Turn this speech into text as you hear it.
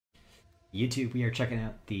YouTube, we are checking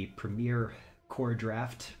out the Premier Core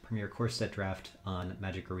Draft, Premier Core Set Draft on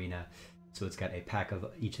Magic Arena. So it's got a pack of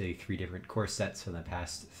each of the three different core sets from the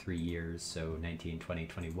past 3 years, so 19, 20,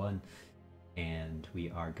 21. And we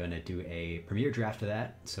are going to do a Premier Draft of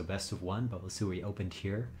that, so best of one, but let's see what we opened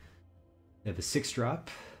here. We have a 6-drop.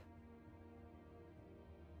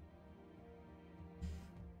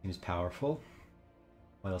 Seems powerful.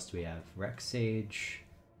 What else do we have? Rex Sage.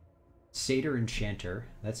 Satyr Enchanter,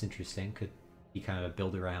 that's interesting. Could be kind of a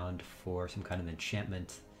build around for some kind of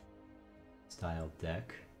enchantment style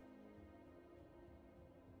deck.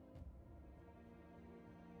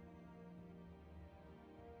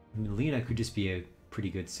 I mean, Lena could just be a pretty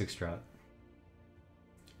good 6-drop.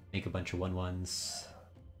 Make a bunch of 1/1s.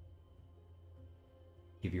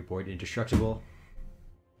 Give your board indestructible.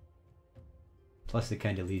 Plus it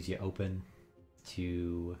kind of leaves you open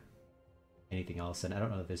to anything else, and I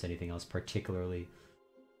don't know if there's anything else particularly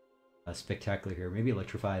spectacular here. Maybe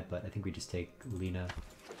Electrify, but I think we just take Lena.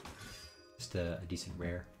 Just a decent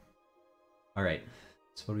rare. Alright,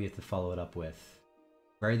 so what do we have to follow it up with?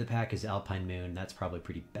 Rare of the pack is Alpine Moon, that's probably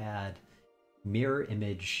pretty bad. Mirror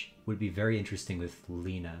Image would be very interesting with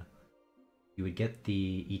Lena. You would get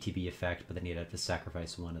the ETB effect, but then you'd have to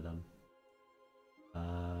sacrifice one of them.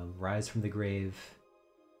 Rise from the Grave.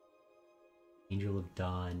 Angel of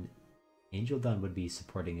Dawn. Angel Dawn would be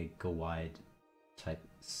supporting a go wide type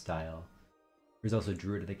style. There's also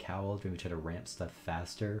Druid of the Cowl, maybe try to ramp stuff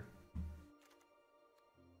faster.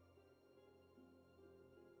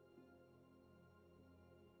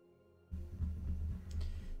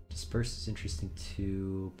 Disperse is interesting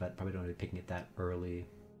too, but probably don't want to be picking it that early.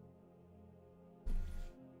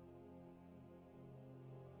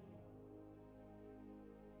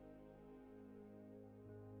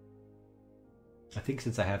 I think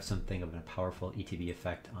since I have something of a powerful ETB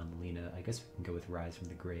effect on Lena, I guess we can go with Rise from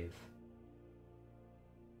the Grave.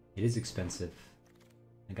 It is expensive.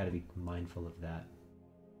 I gotta be mindful of that.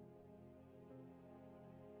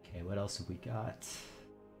 Okay, what else have we got?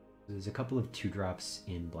 There's a couple of 2-drops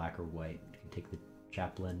in black or white. You can take the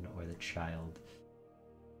Chaplain or the Child.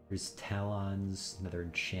 There's Talons, another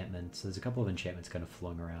enchantment. So there's a couple of enchantments kind of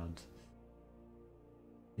flowing around.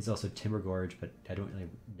 There's also Timber Gorge, but I don't really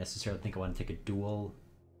necessarily think I want to take a duel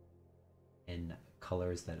in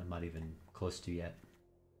colors that I'm not even close to yet.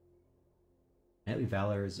 Knightly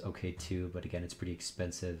Valor is okay too, but again, it's pretty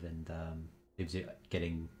expensive, and gives you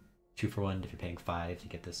getting 2 for 1 if you're paying 5 to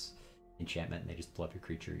get this enchantment, and they just blow up your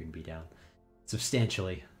creature, you're gonna be down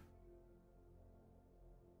substantially.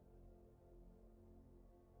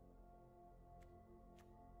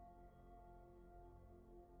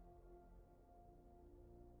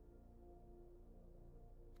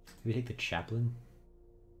 Maybe take the Chaplain.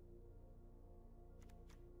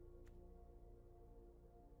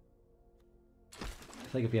 I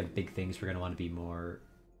feel like if we have big things, we're going to want to be more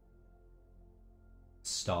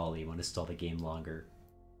stall-y. You want to stall the game longer.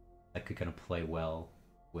 That could kind of play well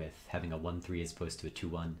with having a 1/3 as opposed to a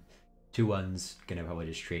 2/1. 2/1's going to probably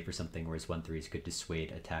just trade for something, whereas 1/3s could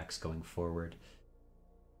dissuade attacks going forward.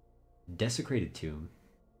 Desecrated Tomb.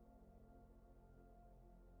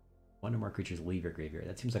 1 or more creatures leave your graveyard.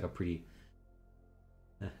 That seems like a pretty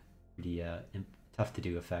tough to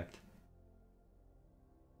do effect.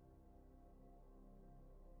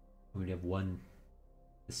 We have 1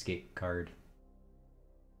 escape card.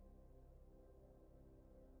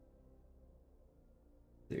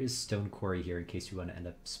 There is Stone Quarry here in case you want to end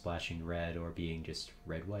up splashing red or being just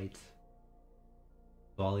red-white.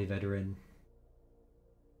 Volley Veteran.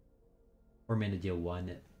 4 mana deal 1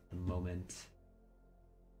 at the moment.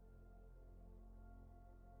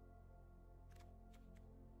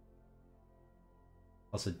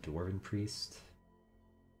 Also Dwarven Priest.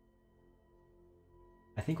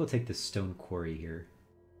 I think we'll take the Stone Quarry here.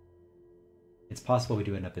 It's possible we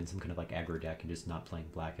do end up in some kind of like aggro deck and just not playing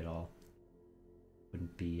black at all.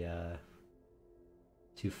 Wouldn't be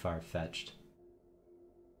too far-fetched.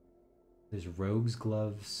 There's Rogue's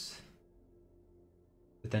Gloves.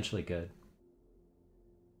 Potentially good.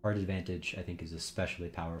 Card Advantage, I think, is especially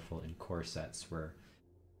powerful in core sets where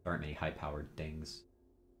there aren't many high-powered things.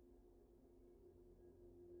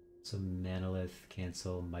 Some Manolith,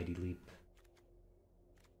 cancel, Mighty Leap.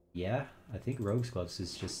 Yeah, I think Rogue's Gloves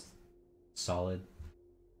is just solid.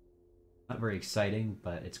 Not very exciting,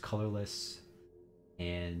 but it's colorless,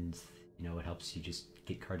 and you know, it helps you just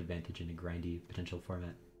get card advantage in a grindy potential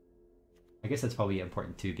format. I guess that's probably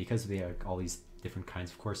important too, because we have all these different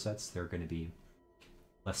kinds of core sets, there are going to be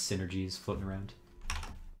less synergies floating around.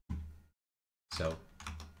 So,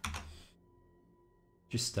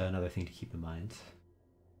 just another thing to keep in mind.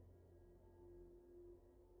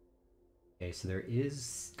 Okay, so there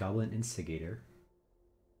is Goblin Instigator.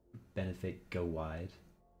 Benefit go wide.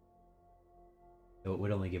 Though it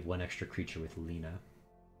would only give one extra creature with Lena.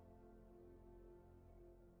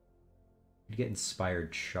 You'd get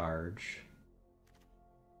Inspired Charge.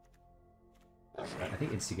 I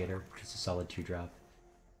think Instigator, just a solid 2-drop.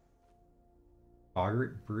 Augury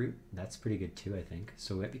Brute, that's pretty good too, I think.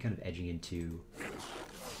 So we might be kind of edging into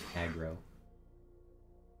aggro.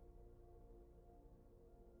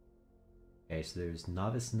 Okay, so there's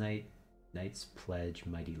Novice Knight, Knight's Pledge,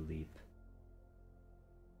 Mighty Leap.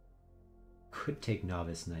 Could take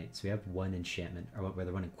Novice Knight, so we have one enchantment, or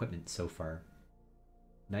rather one equipment so far.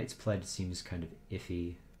 Knight's Pledge seems kind of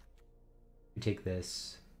iffy. We take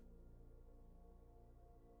this.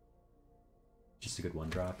 Just a good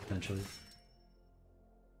 1-drop, potentially.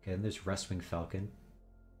 Okay, and there's Restwing Falcon.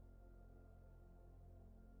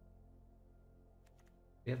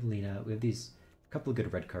 We have Lena. We have these couple of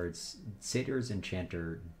good red cards. Satyr's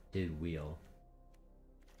Enchanter did wheel.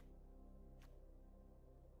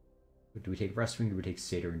 Do we take Restwing or do we take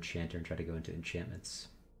Satyr Enchanter and try to go into enchantments?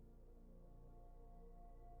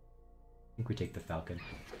 I think we take the Falcon.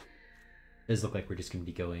 It does look like we're just going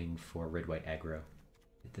to be going for red-white aggro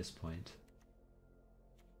at this point.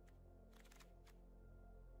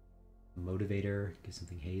 Motivator, give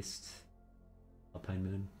something haste. Alpine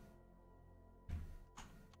Moon.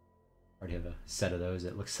 Already have a set of those,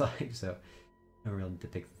 it looks like, so no real need to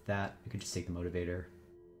pick that. We could just take the Motivator.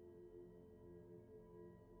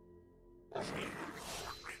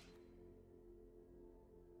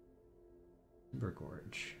 Timber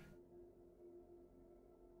Gorge.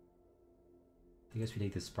 I guess we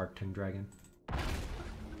take the Spark Tongue Dragon.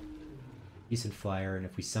 Decent flyer, and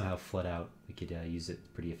if we somehow flood out, we could use it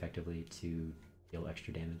pretty effectively to deal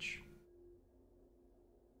extra damage.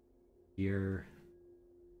 Here,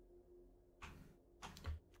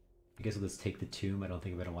 I guess let's take the Tomb. I don't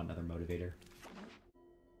think I'm gonna want another Motivator.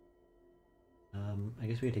 I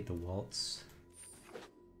guess we could take the Waltz.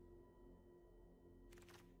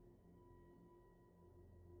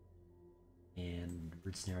 And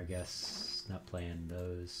Root Snare, I guess. Not playing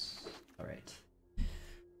those. Alright.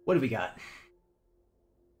 What do we got?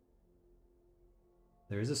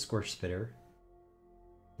 There is a Scorch Spitter.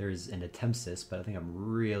 There's an Attempsis, but I think I'm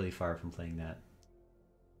really far from playing that.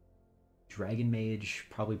 Dragon Mage,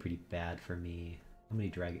 probably pretty bad for me. How many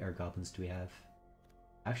goblins do we have?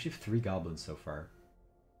 I actually have 3 goblins so far.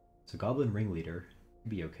 So Goblin Ringleader would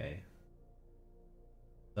be okay.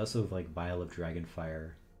 Also have like Vial of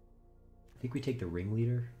Dragonfire. I think we take the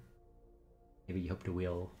Ringleader. Maybe you hope to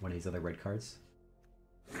wheel one of these other red cards.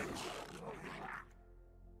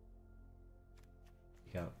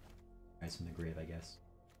 Go. Rise from the Grave, I guess.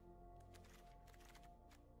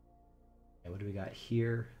 Okay, what do we got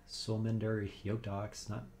here? Soulmender, Yoked Ox,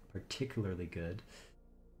 not particularly good.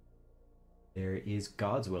 There is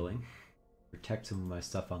God's Willing. Protect some of my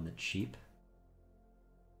stuff on the cheap.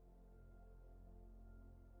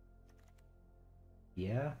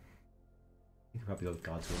 Yeah. I could probably go with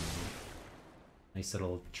God's Willing. Nice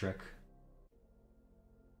little trick.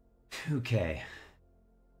 Okay.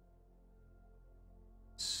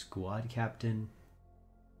 Squad Captain.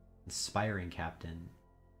 Inspiring Captain.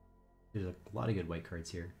 There's a lot of good white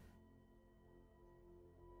cards here.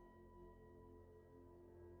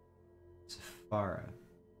 Safara.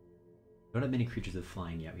 We don't have many creatures with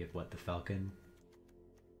flying yet. We have what? The Falcon?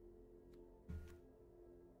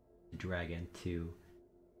 The Dragon, too.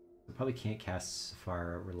 We probably can't cast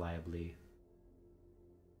Safara reliably.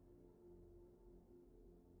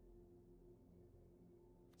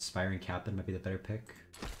 Inspiring Captain might be the better pick.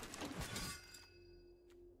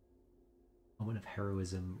 Moment of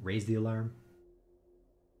Heroism. Raise the Alarm.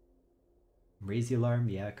 Raise the Alarm,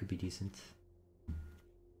 yeah, it could be decent.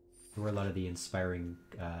 There were a lot of the inspiring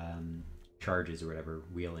charges or whatever,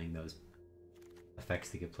 wheeling those effects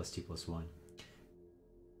that give +2/+1.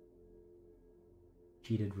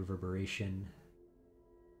 Heated Reverberation.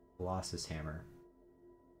 Colossus Hammer.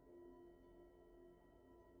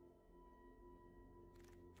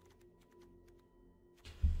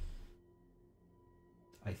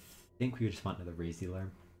 I think we just want another Raise the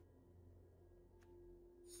Alarm.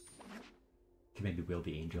 Can maybe wheel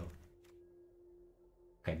the Angel.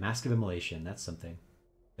 Okay, Mask of Immolation, that's something.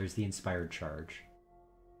 There's the Inspired Charge.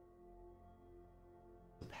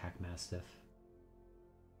 The Pack Mastiff.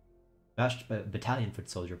 Battalion Foot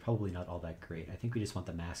Soldier, probably not all that great. I think we just want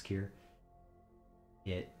the Mask here.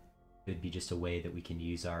 It could be just a way that we can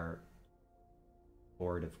use our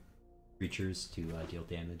board of creatures to deal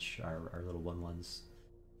damage. Our little 1/1s.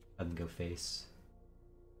 Let them go face.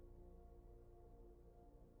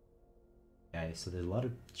 Okay, so there's a lot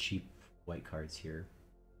of cheap white cards here.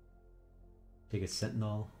 Take a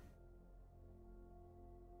Sentinel.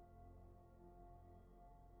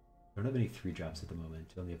 I don't have any 3-drops at the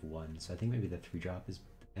moment. I only have 1, so I think maybe the 3-drop is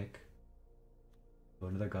the pick. Oh,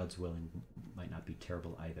 another God's Willing might not be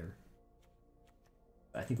terrible either.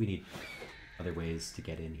 But I think we need other ways to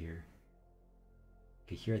get in here.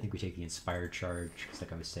 Okay, here I think we take the Inspired Charge, because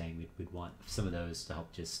like I was saying, we'd want some of those to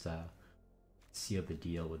help just seal the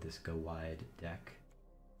deal with this go wide deck.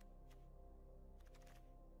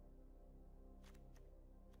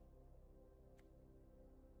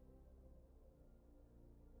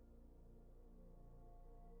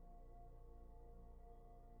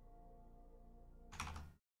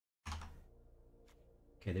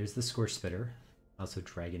 Okay, there's the Score Spitter. Also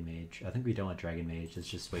Dragon Mage. I think we don't want Dragon Mage, it's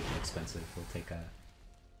just way too expensive. We'll take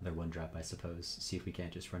another 1-drop, I suppose. See if we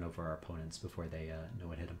can't just run over our opponents before they know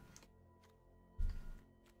what hit them.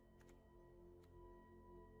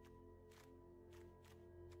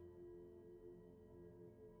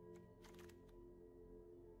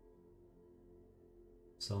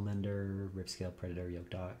 Soul Mender, Ripscale, Predator,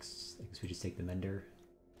 Yoke Dox. I guess we just take the Mender.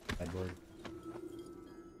 Sideboard.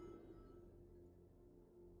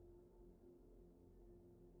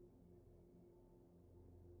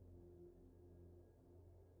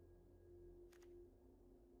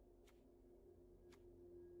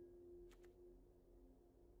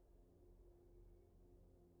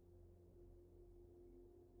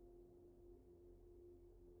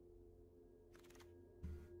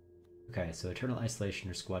 Okay, so Eternal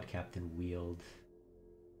Isolation or Squad Captain wield.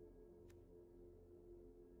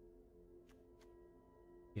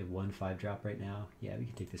 We have 1 5-drop right now. Yeah, we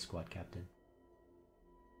can take the Squad Captain.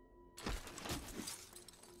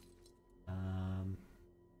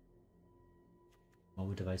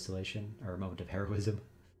 Moment of Isolation, or Moment of Heroism. I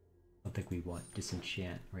don't think we want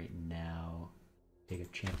Disenchant right now. Take a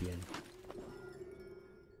Champion.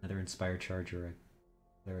 Another Inspired Charge or a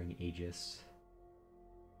Glaring Aegis.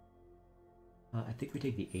 I think we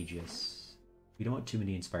take the Aegis. We don't want too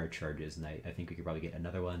many Inspired Charges, and I think we could probably get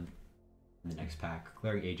another one in the next pack.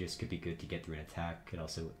 Glaring Aegis could be good to get through an attack. Could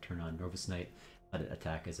also turn on Norvus Knight, let it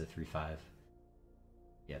attack as a 3/5.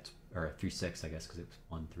 Yeah, or a 3/6, I guess, because it was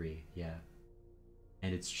 1/3. Yeah.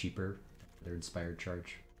 And it's cheaper for their Inspired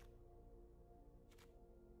Charge.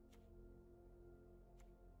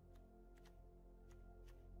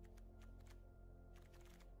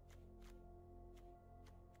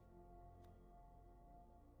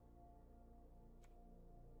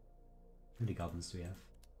 How many goblins do we have?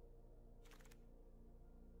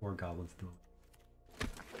 4 goblins at the moment.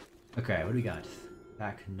 Okay, what do we got?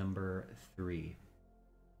 Pack number 3.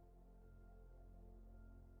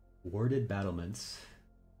 Warded Battlements.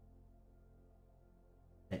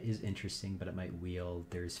 That is interesting, but it might wield.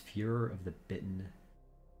 There's Furor of the Bitten,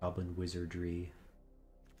 Goblin Wizardry.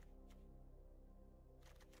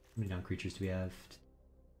 How many non-creatures do we have?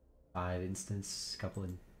 5 instants, couple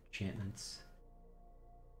enchantments.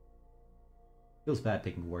 Feels bad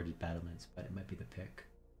picking Warded Battlements, but it might be the pick.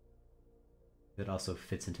 That also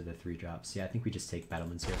fits into the 3-drops. Yeah, I think we just take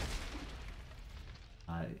Battlements here.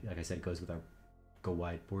 Like I said, it goes with our go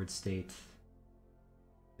wide board state.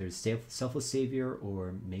 There's Selfless Savior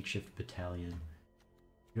or Makeshift Battalion.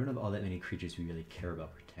 We don't have all that many creatures we really care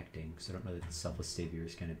about protecting, so I don't know that the Selfless Savior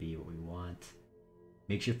is going to be what we want.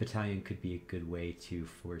 Makeshift Battalion could be a good way to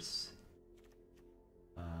force,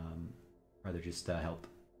 rather just help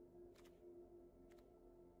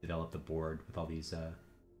develop the board with all these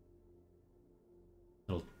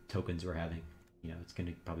little tokens we're having. You know, it's going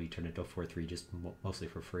to probably turn into a 4/3 just mostly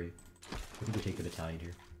for free. I think we take the Battalion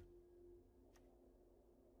here.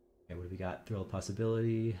 Okay, what do we got? Thrill of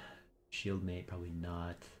Possibility. Shield Mate, probably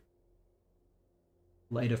not.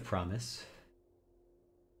 Light of Promise.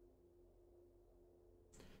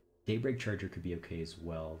 Daybreak Charger could be okay as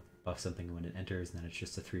well. Buff something when it enters, and then it's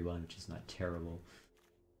just a 3/1, which is not terrible.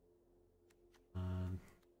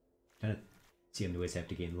 Kind of see how many ways I have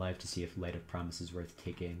to gain life to see if Light of Promise is worth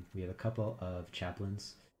taking. We have a couple of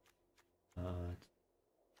Chaplains.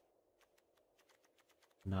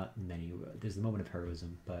 Not many. There's the Moment of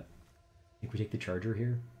Heroism, but I think we take the Charger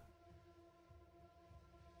here.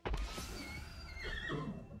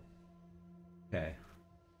 Okay.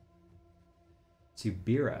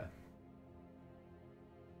 Subira.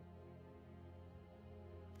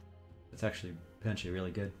 That's actually potentially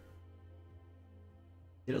really good.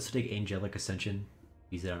 They'd also take Angelic Ascension,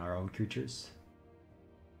 use it on our own creatures.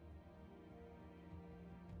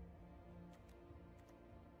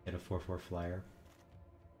 Get a 4/4 flyer.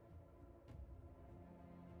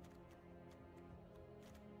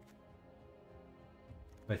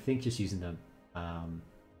 But I think just using the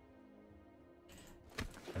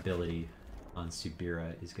ability on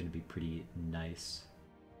Subira is going to be pretty nice.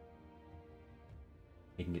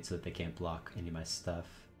 Making it so that they can't block any of my stuff.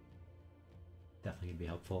 Definitely going to be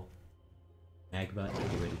helpful. Magma,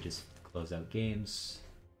 a way to just close out games.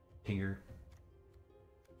 Pinger.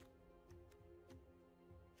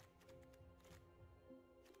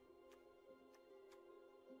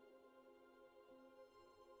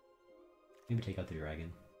 Maybe take out the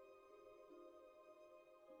dragon.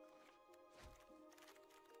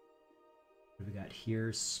 What do we got here?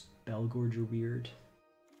 Spellgorger weird.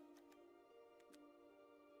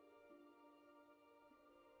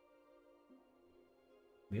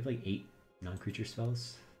 We have like 8 non-creature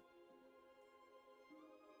spells.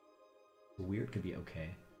 Weird could be okay.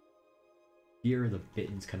 Fear the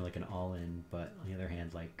Bitten's kind of like an all-in, but on the other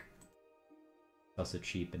hand, like, it's also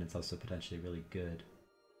cheap and it's also potentially really good.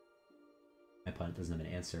 My opponent doesn't have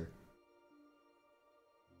an answer.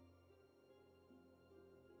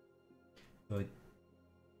 So I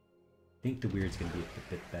think the weird's going to be a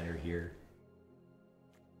bit better here.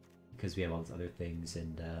 Because we have all these other things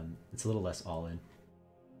and it's a little less all-in.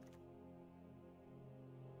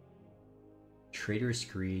 Traitorous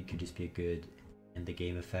Greed could just be a good end the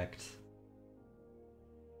game effect.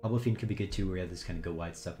 Hobble Fiend could be good too, where we have this kind of go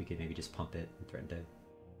wide stuff. We could maybe just pump it and threaten to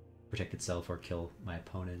protect itself or kill my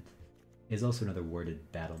opponent. There's also another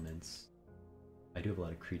warded battlements. I do have a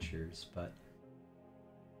lot of creatures, but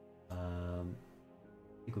I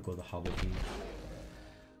think we'll go the Hobble Fiend.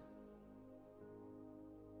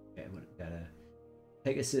 Okay, got a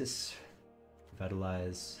Pegasus,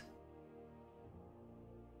 Vitalize.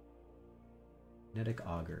 Kinetic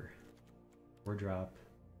Augur. 4-drop.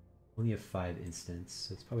 Only have 5 instants,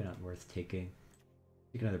 so it's probably not worth taking.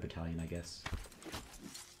 Take another battalion, I guess.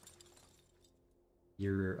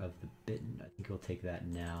 Year of the Bitten. I think we'll take that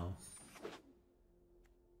now.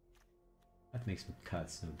 I have to make some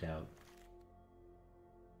cuts, no doubt.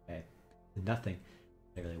 Okay. Nothing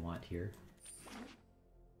I really want here.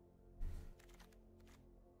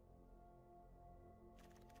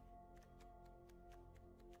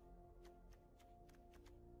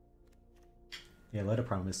 Yeah, Let a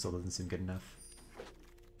Promise still doesn't seem good enough.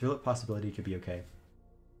 Tulip Possibility could be okay.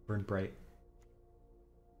 Burn Bright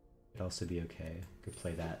could also be okay. Could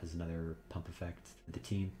play that as another pump effect for the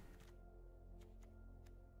team.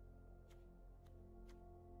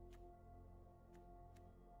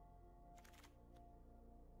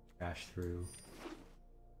 Crash through.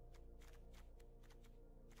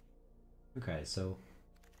 Okay, so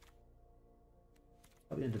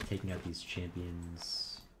probably end up taking out these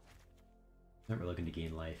champions. Not really looking to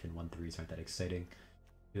gain life, and 1/3s aren't that exciting.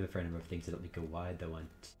 We have a fair number of things that don't need to go wide that want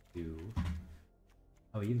to.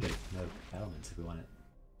 Oh, we even get another battlements if we want it.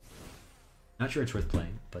 Not sure it's worth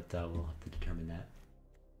playing, but we'll have to determine that.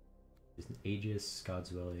 There's an Aegis,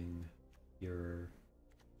 God's Willing, your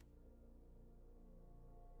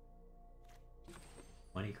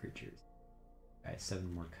 20 creatures. Okay,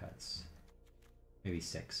 7 more cuts. Maybe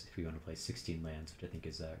 6 if we want to play 16 lands, which I think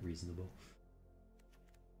is reasonable.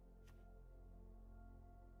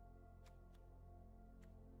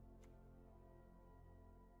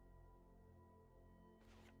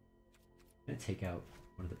 I'm gonna take out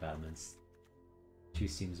one of the battlements. 2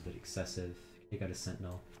 seems a bit excessive. Take out a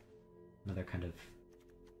Sentinel. Another kind of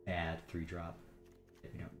bad 3-drop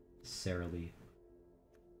that we don't necessarily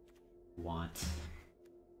want.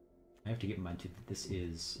 I have to keep in mind too that this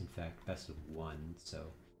is, in fact, best of 1,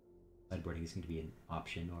 so sideboarding is going to be an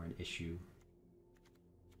option or an issue.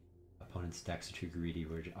 Opponents' decks are too greedy,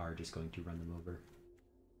 we are just going to run them over.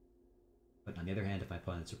 But on the other hand, if my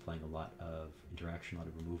opponents are playing a lot of interaction, a lot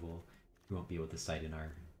of removal, we won't be able to cite in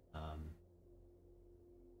our,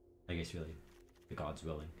 I guess really, the God's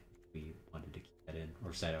Willing, if we wanted to keep that in,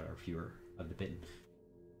 or cite out our fewer of the Bitten.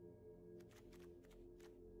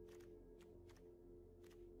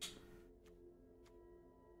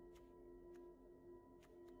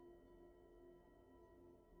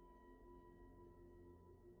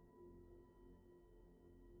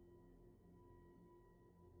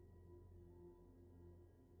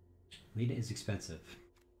 Lena is expensive.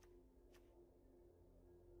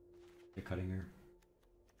 They're cutting her.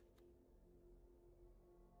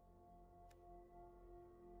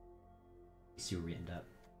 See where we end up.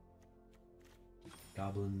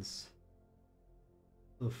 Goblins.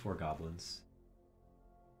 Oh, 4 goblins.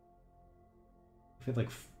 If we have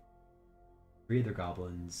like 3 other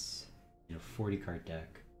goblins, 40 card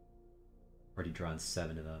deck. Already drawn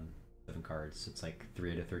 7 of them, 7 cards, so it's like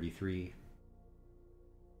 3 out of 33.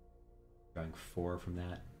 Drawing 4 from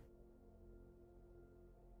that.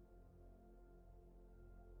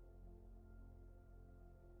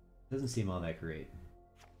 Doesn't seem all that great.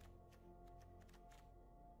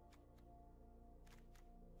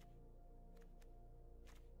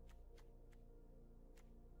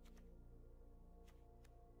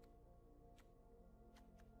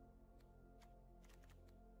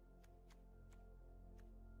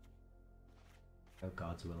 Oh,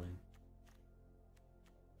 God's willing.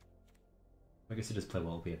 I guess it does play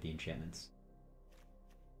well if we have the enchantments.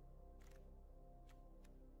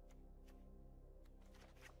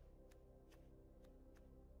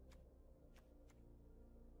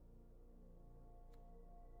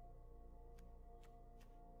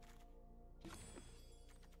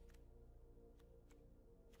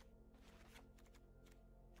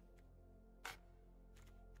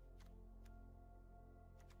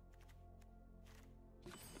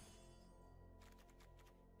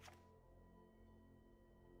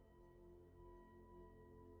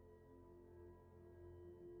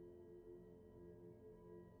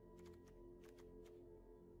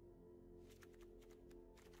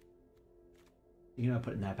 You're not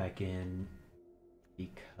putting that back in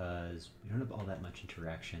because we don't have all that much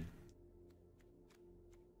interaction.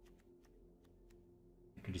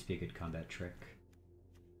 It could just be a good combat trick.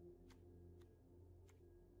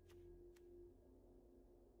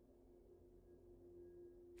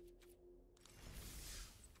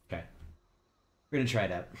 Okay. We're gonna try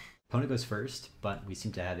it out. Opponent goes first, but we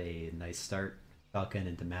seem to have a nice start. Falcon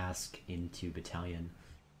and Damask into Battalion.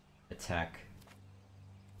 Attack.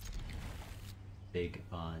 Big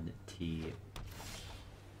on T.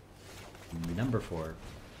 Number 4. Well,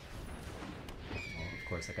 of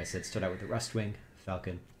course, like I said, start out with the Rustwing,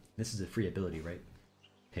 Falcon. This is a free ability, right?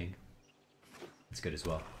 Ping. That's good as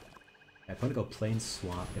well. My opponent go Plain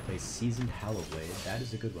Swamp. They play Seasoned Hallowblade. That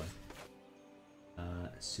is a good one.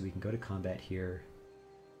 So we can go to combat here.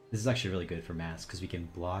 This is actually really good for Mask because we can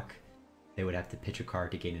block. They would have to pitch a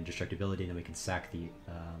card to gain indestructibility, and then we can sack the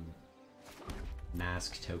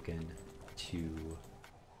Mask token to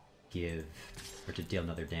give or to deal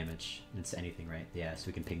another damage. It's anything, right? Yeah, so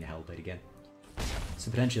we can ping the Hellblade again. So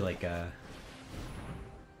potentially like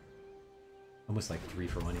almost like 3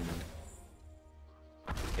 for 1 even.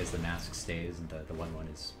 Because the Mask stays and the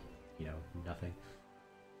 1/1 is, you know, nothing.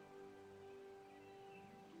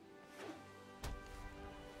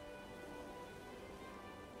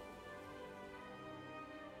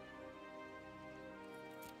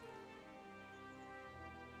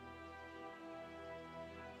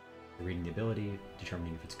 Reading the ability,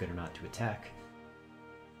 determining if it's good or not to attack.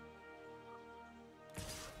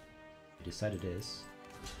 We decide it is.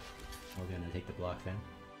 We're gonna take the block then.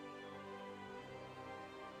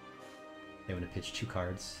 They want to pitch 2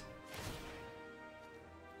 cards.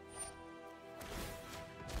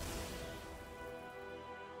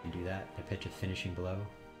 You do that. They pitch a finishing blow.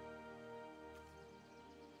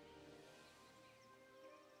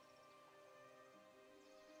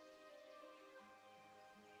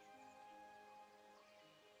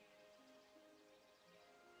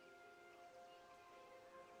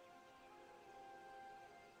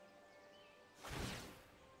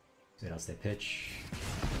 What else they pitch?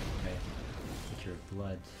 Okay. Picture of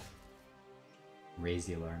Blood. Raise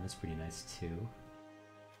the Alarm, that's pretty nice too.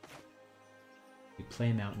 We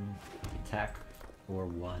play Mountain, attack for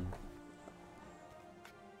 1.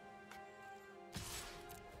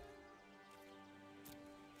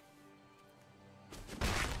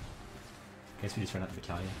 Guess we just run out the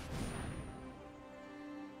Battalion.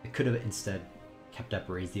 I could have instead kept up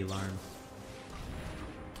Raise the Alarm.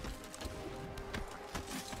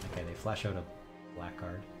 Okay, they flash out a black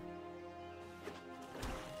card.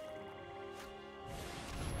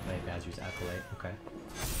 Play Bazir's Acolyte, okay.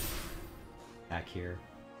 Back here.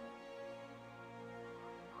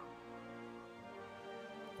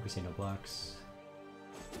 We say no blocks.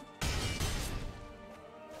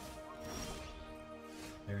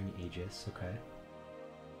 Bearing Aegis, okay.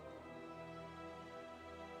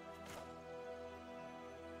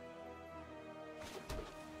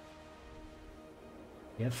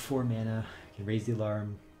 We have 4 mana. We can Raise the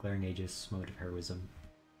Alarm, Glaring Aegis, Mode of Heroism.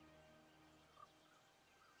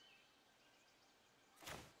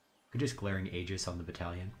 Could just Glaring Aegis on the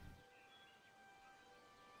Battalion.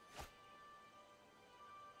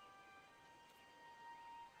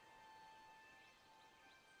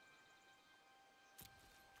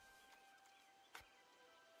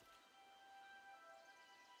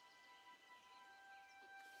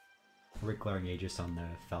 Or Glaring Aegis on the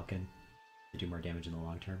Falcon to do more damage in the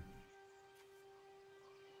long term.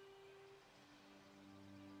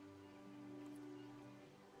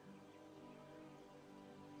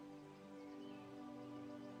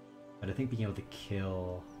 But I think being able to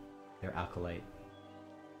kill their Acolyte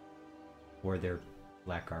or their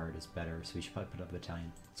Blackguard is better, so we should probably put up a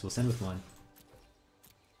Battalion. So we'll send with 1.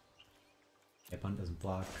 Okay, opponent doesn't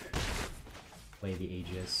block. Play the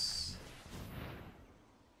Aegis.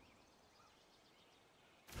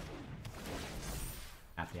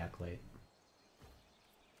 Tap the Acolyte.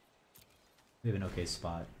 We have an okay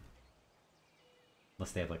spot.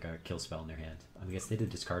 Unless they have like a kill spell in their hand. I guess they did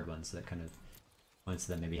discard one, so that kind of points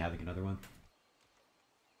to them maybe having another one.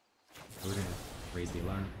 So we're gonna raise the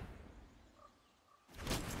alarm.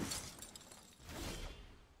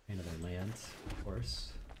 Another land, of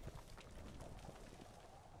course.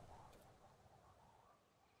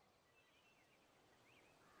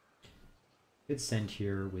 Could send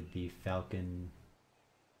here with the Falcon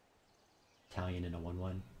Battalion in a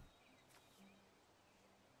 1/1.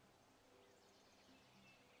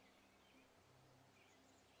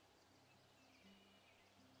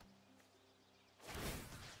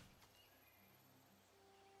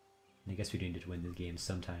 I guess we do need to win this game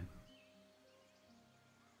sometime.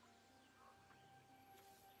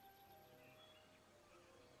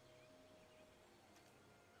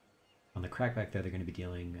 On the crackback there, they're going to be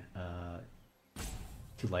dealing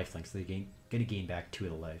 2 lifelinks, so they're going to gain back 2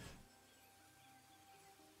 of the life.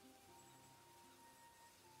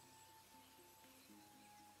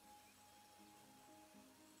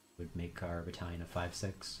 Would make our battalion a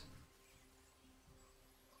 5/6.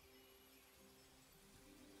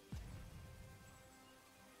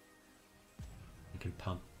 You can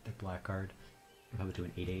pump the black card, pump it to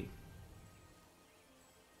an 8/8.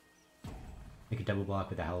 Make a double block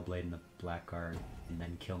with the Howl Blade and the black card, and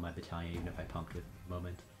then kill my battalion even if I pumped with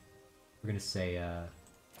Moment. We're gonna say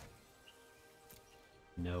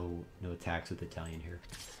no attacks with the battalion here.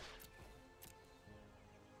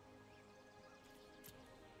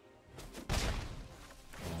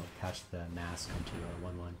 I'll attach the mask onto a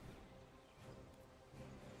 1/1.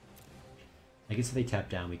 I guess if they tap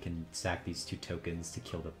down, we can sack these 2 tokens to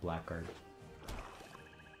kill the black card.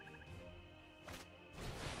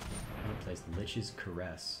 Plays Lich's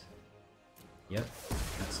Caress. Yep,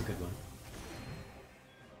 that's a good one.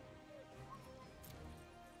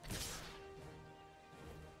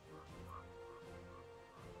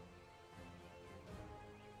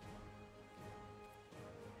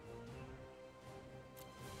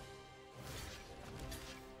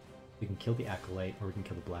 We can kill the Acolyte, or we can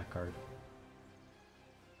kill the black card.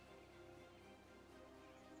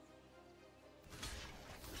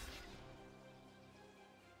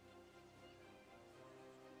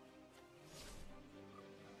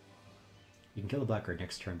 You can kill the black card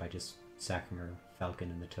next turn by just sacking our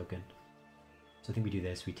Falcon and the token. So I think we do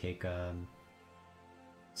this, we take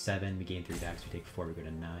 7, we gain 3 back, so we take 4, we go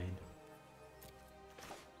to 9.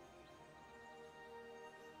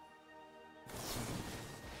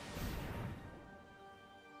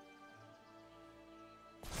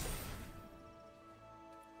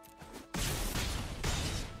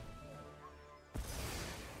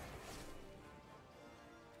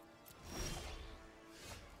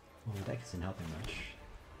 Well, the deck isn't helping much.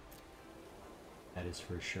 That is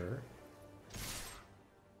for sure.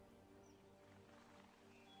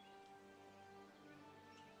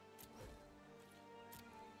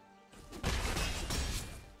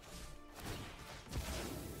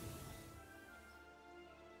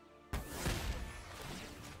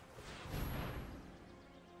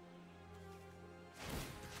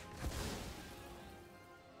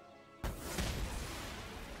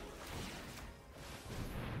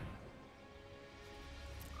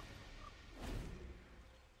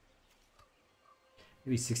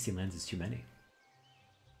 Maybe 16 lands is too many.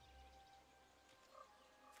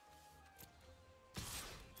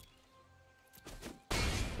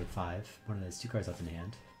 Or 5. One of those 2 cards left in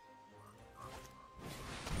hand.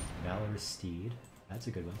 Valorous Steed. That's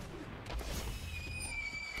a good one.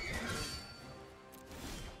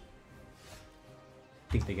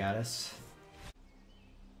 I think they got us.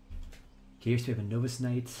 Okay, so we have a Novus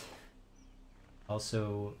Knight.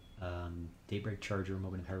 Also, Daybreak Charger,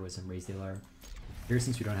 Moment of Heroism, Raise the Alarm. Here,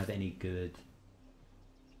 since we don't have any good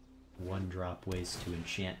 1-drop ways to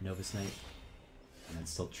enchant Novus Knight, and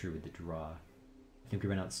that's still true with the draw. I think we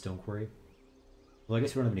ran out Stone Quarry. Well, I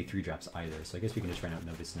guess we don't have any 3-drops either, so I guess we can just run out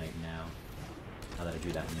Novus Knight now that I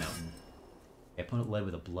drew that mountain. The opponent led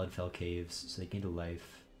with a Bloodfell Caves, so they gained a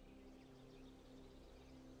life.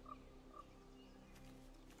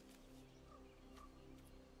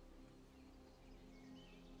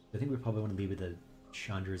 I think we probably want to leave with a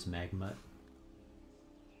Chandra's Magma.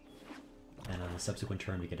 And on a subsequent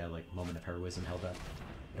turn we could have like Moment of Heroism held up.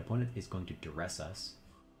 The opponent is going to duress us.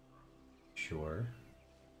 Sure.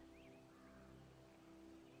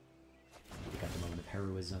 We got the Moment of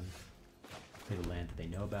Heroism. Play the land that they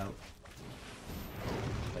know about.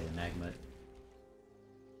 Play the Magma.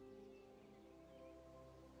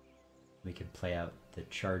 We can play out the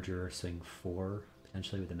Charger, swing 4,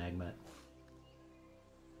 potentially with the Magma.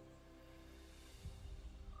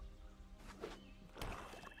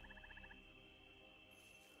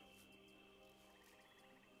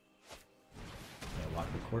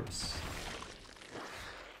 corpse.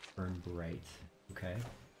 Burn bright. Okay.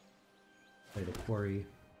 Play the quarry.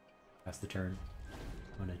 Pass the turn.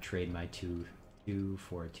 I'm gonna trade my 2/2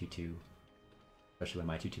 for a 2/2. Especially when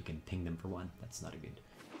my 2/2 can ping them for 1. That's not a good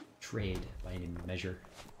trade by any measure.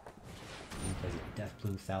 He plays a Death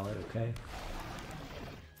Plume Thallid, okay.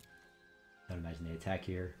 Don't imagine they attack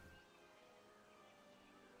here.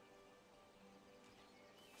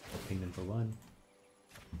 I'll ping them for 1.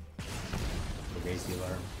 We'll raise the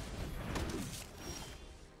alarm.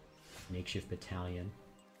 Makeshift battalion.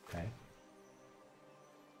 Okay.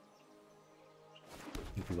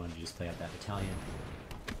 I think we wanted to just play out that battalion.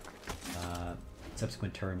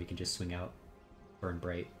 Subsequent turn, we can just swing out, burn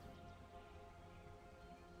bright.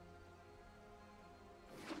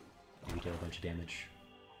 Maybe deal a bunch of damage.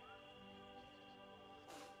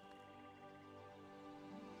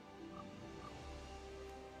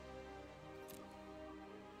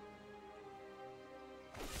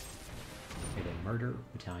 Okay, then murder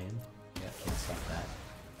battalion. Yeah, can't stop that.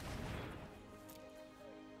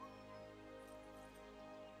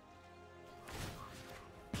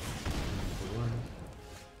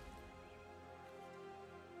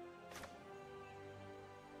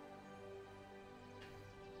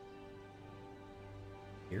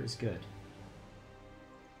 Here is good.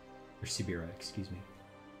 Or Sibira, excuse me.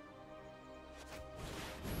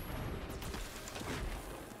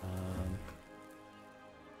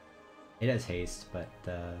 It has haste, but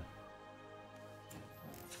I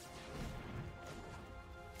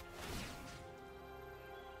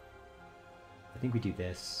think we do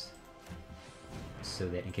this so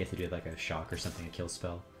that in case they do like a shock or something, a kill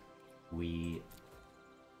spell, we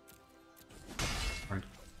aren't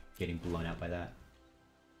getting blown out by that.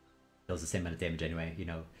 Deals the same amount of damage anyway, you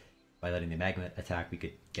know, by letting the magnet attack we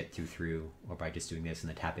could get 2 through, or by just doing this and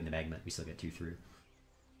then tapping the magnet we still get 2 through.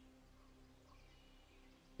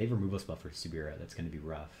 They have removal spell for Subira, that's going to be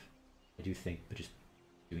rough. I do think, but just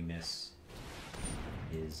doing this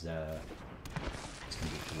is it's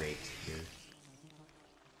going to be great here.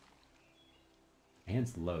 My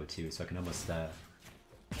hand's low too, so I can almost do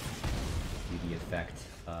the effect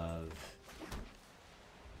of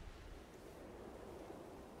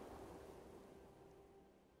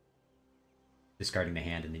discarding the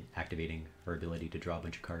hand and then activating her ability to draw a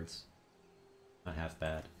bunch of cards. Not half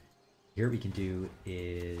bad. Here what we can do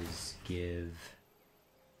is give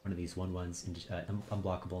one of these 1/1s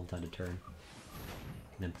unblockable until end of turn,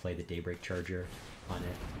 and then play the Daybreak Charger on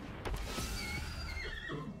it.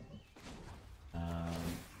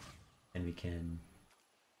 And we can,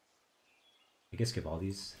 I guess, give all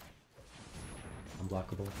these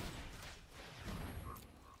unblockable.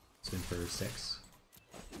 Swing for 6.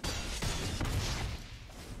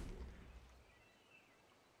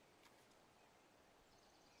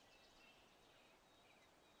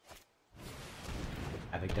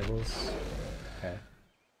 Havoc Devils. Okay.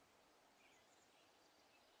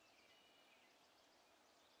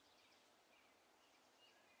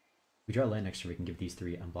 We draw a land next turn, we can give these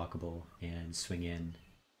 3 unblockable and swing in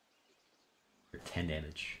for 10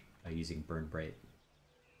 damage by using Burn Bright.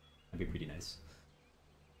 That'd be pretty nice.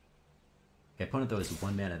 Okay, opponent though is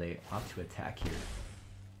 1 mana, they opt to attack here.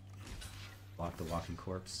 Block the Walking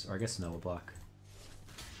Corpse, or I guess no, we'll block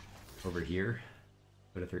over here.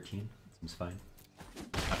 Go to 13, seems fine.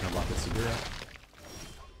 Not gonna block with Subira.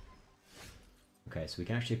 Okay, so we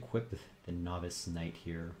can actually equip the Novice Knight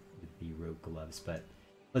here with the Rogue Gloves, but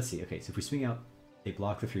let's see. Okay, so if we swing out, they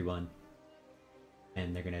block the 3/1,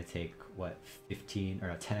 and they're gonna take, what, 15, or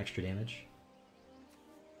no, 10 extra damage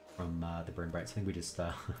from the Burn Bright. So I think we just,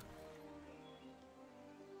 I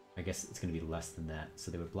guess it's gonna be less than that. So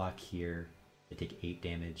they would block here, they take 8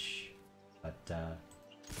 damage, but yeah,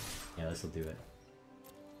 this will do it.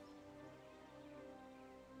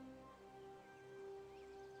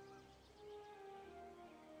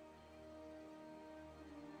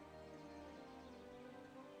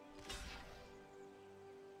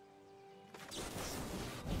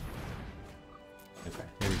 Okay,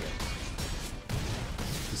 there we go.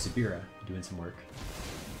 Subira doing some work.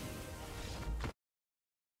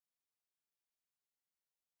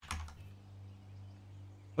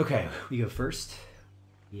 Okay, we go first.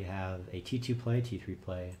 We have a T2 play, T3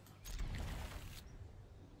 play.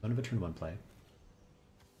 One of a turn 1 play.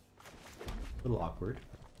 A little awkward,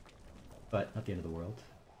 but not the end of the world.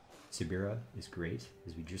 Subira is great,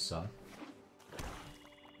 as we just saw.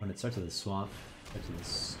 When it starts with a swamp, starts with a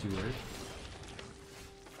steward.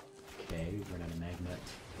 Okay, we run out of magnet.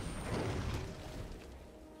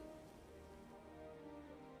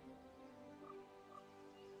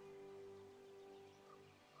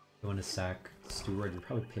 I want to sack Steward and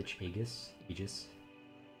probably pitch Aegis.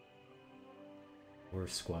 Or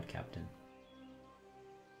squad captain.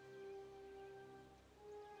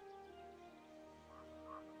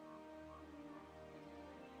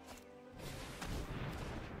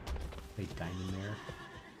 Play Diamond Mare.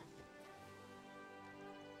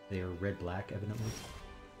 They are red-black, evidently.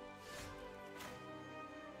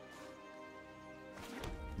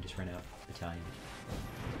 I just ran out Italian.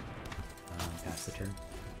 Pass the turn.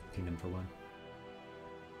 Kingdom for 1.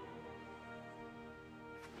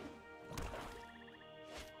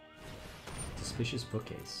 Suspicious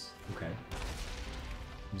bookcase. Okay.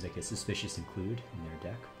 Seems like a suspicious include in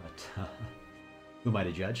their deck, but who am I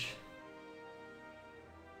to judge?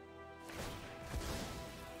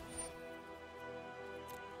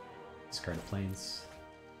 Discard of planes.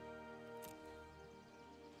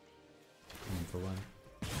 Kingdom for 1.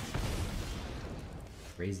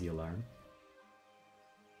 Raise the alarm.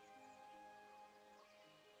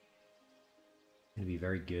 Gonna be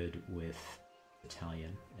very good with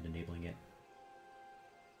Italian and enabling it.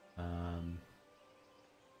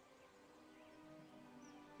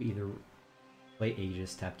 We either play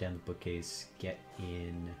Aegis, tap down the bookcase, get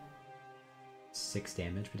in 6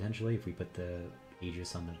 damage potentially if we put the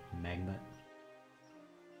Aegis on the Magma.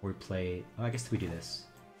 Or we play... oh, I guess we do this.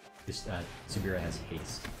 This Subira has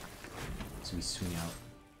haste, so we swing out.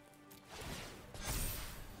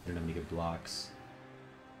 I don't have any good blocks.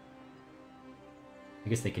 I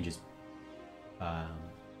guess they can just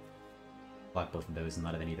block both of those and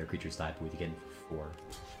not have any of their creatures die, but we get in for 4.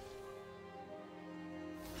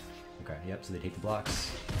 Okay, yep, so they take the blocks.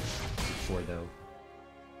 4 though.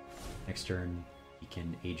 Next turn, we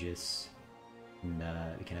can Aegis, and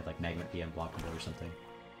we can have like Magma be unblockable or something.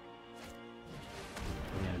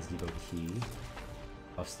 Liliana's Devotee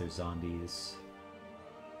buffs their zombies.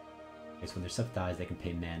 I guess when their stuff dies, they can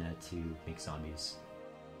pay mana to make zombies.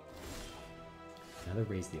 Now they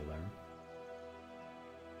raise the alarm.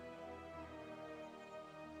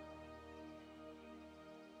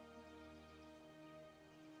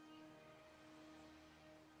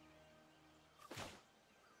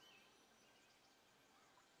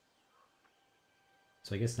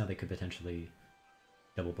 So I guess now they could potentially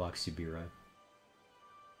double block Subira.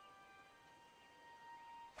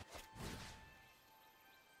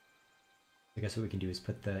 I guess what we can do is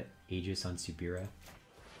put the Aegis on Subira,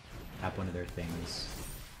 tap one of their things,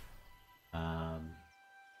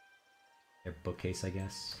 their bookcase I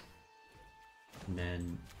guess, and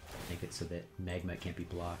then make it so that Magma can't be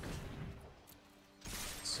blocked.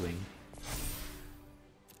 Swing.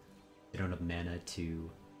 They don't have mana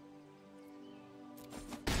to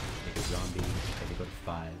make a zombie. Okay, they go to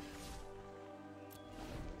 5.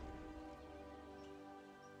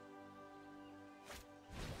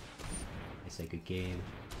 I say good game.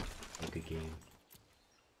 A good game.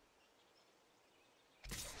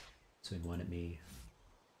 Swing 1 at me.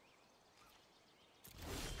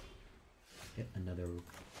 Hit another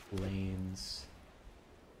planes.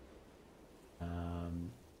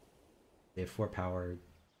 They have 4 power.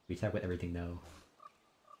 We attack with everything though.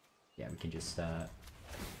 Yeah, we can just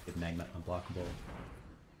give Magma unblockable.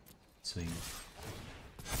 Swing.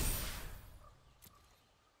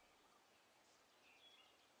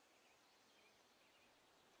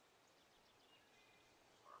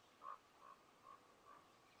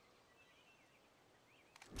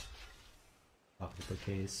 Block with the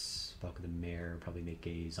bookcase, block with the mare, probably make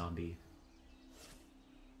a zombie.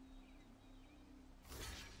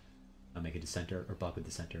 I'll make a dissenter, or block with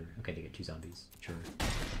dissenter. Okay, they get 2 zombies, sure.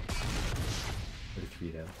 Go to 3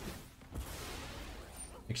 though.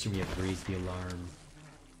 Next turn we have raise the alarm.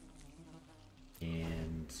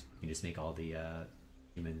 And we can just make all the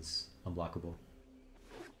humans unblockable.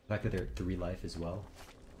 The fact that they're 3 life as well.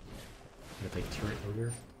 I'm gonna play Turret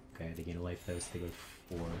Ogre. Okay, they gain a life though, so they go to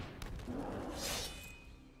 4.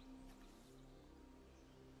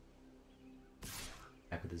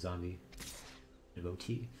 Back with the zombie.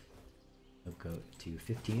 Devotee. We'll go to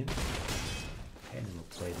 15. Okay, and then we'll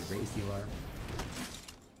play the raise the alarm.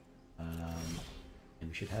 And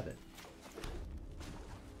we should have it.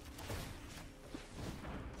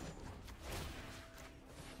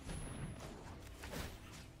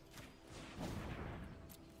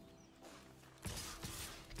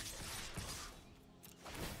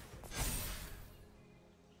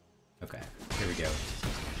 Okay, here we go.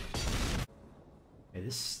 Okay,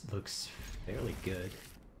 this looks fairly good.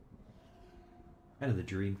 Kind of the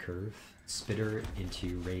dream curve. Spitter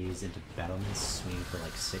into raise into battlements, swing for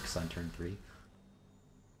like 6 on turn 3.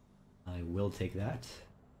 I will take that.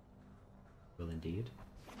 Will indeed.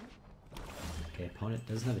 Okay, opponent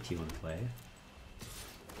doesn't have a T1 play.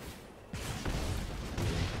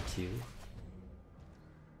 2.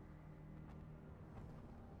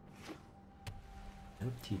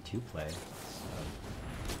 No T2 play. So,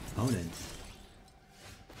 opponent.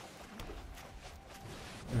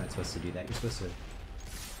 You're not supposed to do that. You're supposed to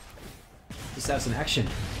just have some action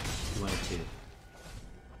if you wanted to.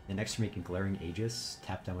 And next you're making Glaring Aegis.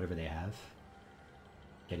 Tap down whatever they have.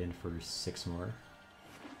 Get in for 6 more.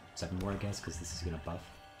 7 more, I guess, because this is going to buff.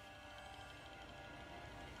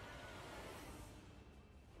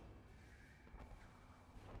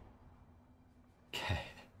 Okay.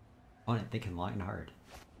 On it, thinking long and hard.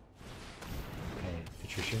 Okay,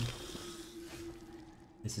 Patrician.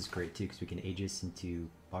 This is great too, because we can Aegis into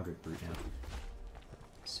Boggart Brute now.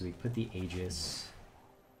 So we put the Aegis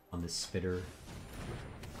on the Spitter.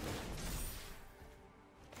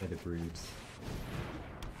 By the Brutes.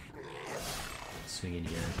 Swing in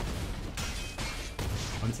here.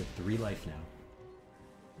 One's at 3 life now.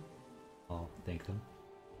 I'll thank them.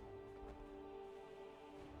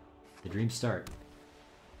 The dreams start.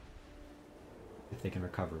 If they can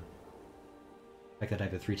recover. The fact that I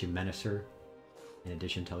have a 3/2 Menacer, in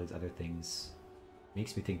addition to all these other things,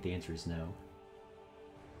 makes me think the answer is no.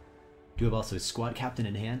 Do have also a Squad Captain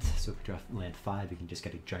in hand, so if we draw land 5, we can just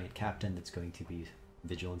get a Giant Captain that's going to be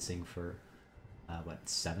Vigilancing for, what,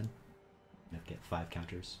 7? You have to get 5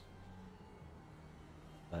 counters.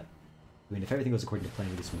 But, I mean, if everything goes according to plan,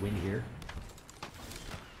 we just win here.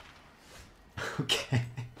 Okay.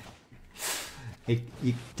 It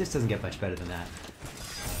just doesn't get much better than that.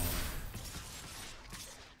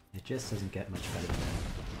 It just doesn't get much better than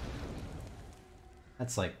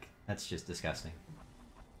that. That's just disgusting.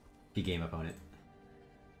 P-game opponent.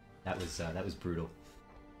 That was brutal.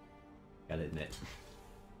 Gotta admit.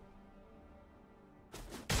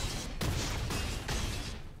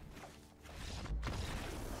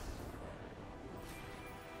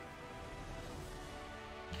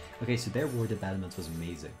 Okay, so their warded battlements was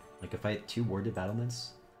amazing. Like, if I had 2 warded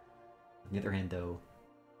battlements, on the other hand, though,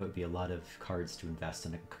 it would be a lot of cards to invest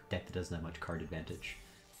in a deck that doesn't have much card advantage.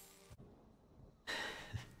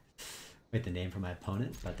 Wait, the name for my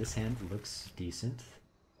opponent, but this hand looks decent.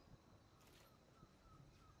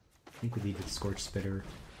 I think we lead with Scorch Spitter.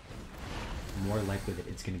 More likely that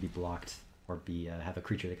it's going to be blocked or be have a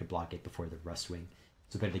creature that could block it before the Rustwing.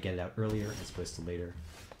 So better to get it out earlier as opposed to later.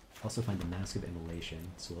 Also find the Mask of Immolation,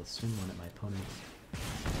 so we'll swing one at my opponent.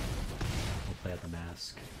 We'll play out the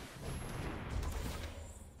Mask.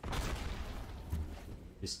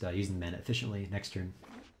 Just using the mana efficiently next turn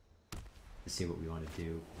to see what we want to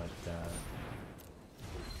do, but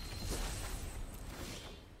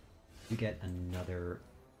we get another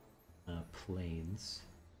Plains.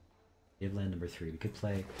 We have land number 3. We could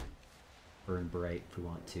play Burn Bright if we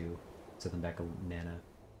want to, set them back a mana.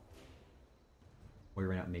 Or we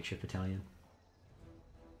run out Makeshift Battalion.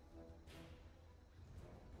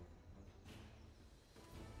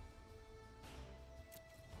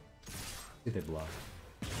 Do they block?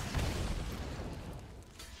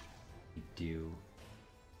 We do.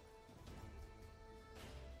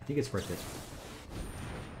 I think it's worth it.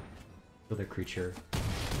 Kill their creature.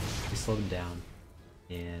 We slow them down.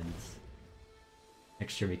 And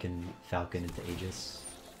next turn we can Falcon into Aegis.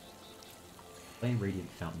 Playing Radiant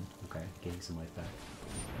Fountain. Okay, gaining some life back.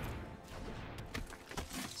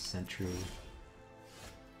 Sentry.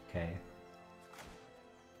 Okay.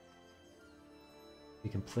 We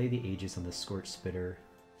can play the Aegis on the Scorch Spitter.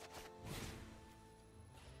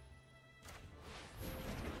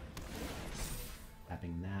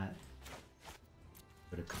 Tapping that.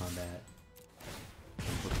 Go to combat.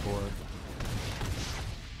 Number 4.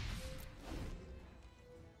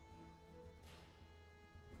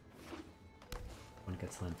 One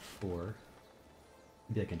gets land 4.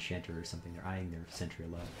 Maybe like Enchanter or something. They're eyeing their Sentry a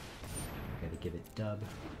lot. Okay, they give it dub.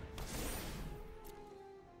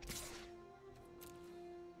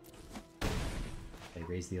 They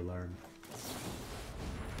raise the alarm.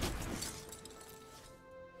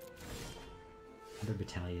 Another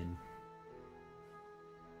battalion.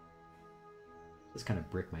 Just kind of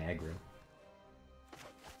brick my aggro.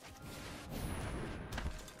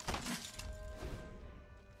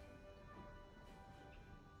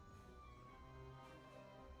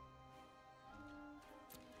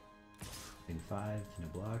 Thing 5, no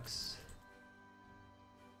blocks.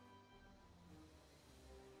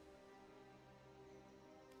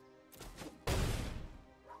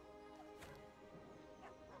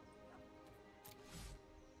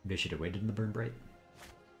 Maybe I should have waited in the Burn Bright.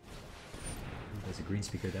 There's a green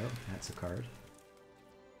speaker though, that's a card.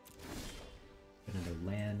 Another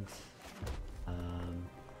land.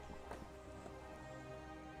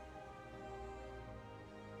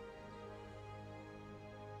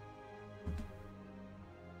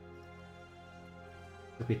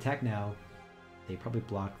 If we attack now, they probably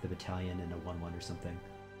block the battalion in a 1/1 or something.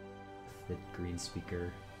 The green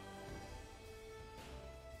speaker.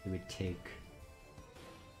 It would take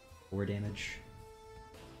 4 damage.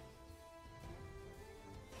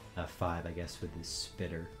 5, I guess, with the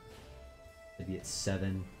spitter. It'd be at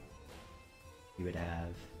 7. You would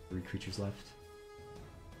have 3 creatures left.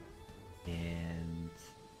 And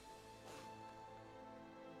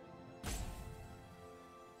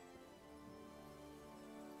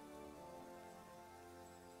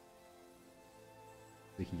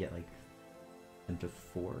we could get like them to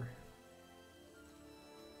 4.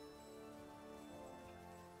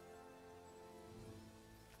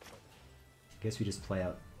 I guess we just play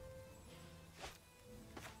out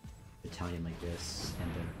battalion like this,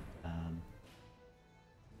 and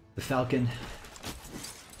the Falcon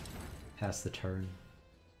pass the turn.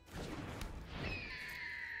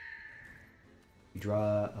 We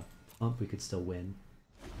draw a pump, we could still win.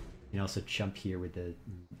 You can also jump here with the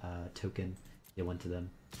token, get 1 to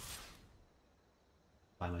them.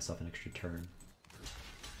 Buy myself an extra turn.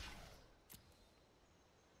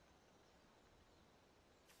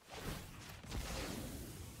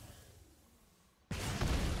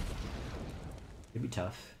 It'd be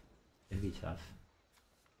tough. It'd be tough.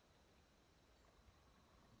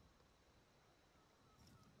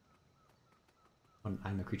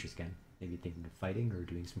 I'm the creatures again. Maybe thinking of fighting or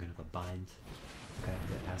doing some kind of a bind. Okay,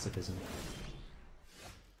 the pacifism.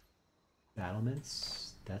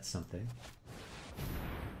 Battlements, that's something.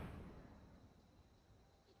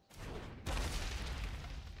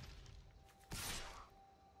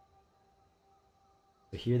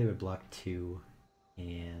 So here they would block 2,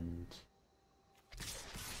 and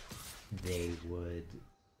they would...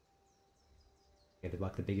 Okay, they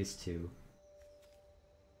block the biggest 2.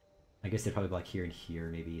 I guess they'd probably block here and here,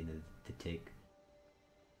 maybe, and then to take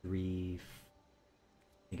 3...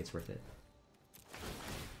 I think it's worth it.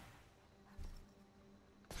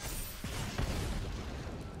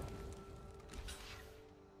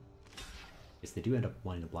 Yes, they do end up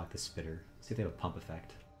wanting to block the spitter. See if they have a pump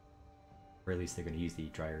effect. Or at least they're going to use the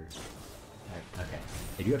dryer. Okay.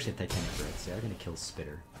 They do actually have Titanic Growth, so they're going to kill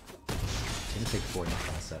spitter. It's going to take 4 in the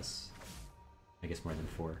process. I guess more than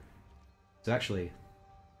 4. So actually,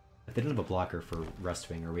 if they don't have a blocker for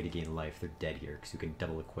Rustwing or a way to gain life, they're dead here, because you can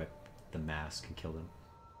double equip the mask and kill them.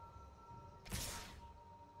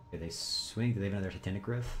 Okay, they swing. Do they have another Titanic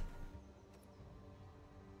Growth?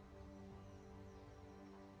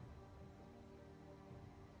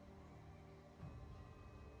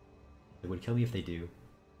 It would kill me if they do.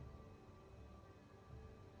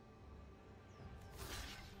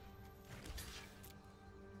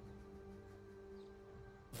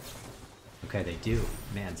 Okay, they do.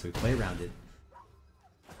 Man, so we play around it.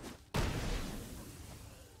 Play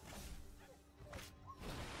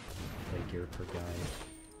gear per guy.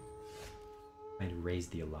 Trying to raise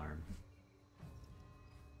the alarm.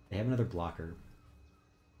 They have another blocker.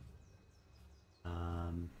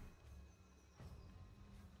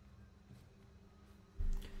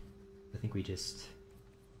 I think we just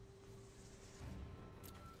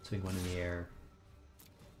swing 1 in the air.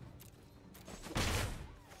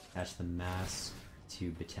 Attach the mask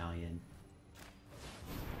to battalion.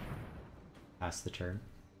 Pass the turn.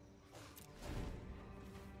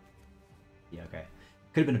 Yeah, okay.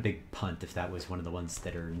 Could have been a big punt if that was one of the ones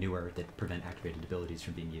that are newer that prevent activated abilities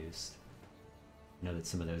from being used. I know that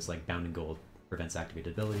some of those, like Bounding Gold, prevents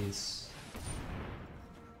activated abilities.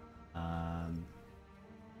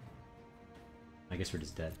 I guess we're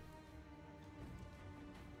just dead.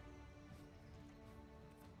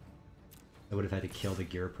 I would have had to kill the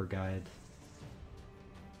gear per guide.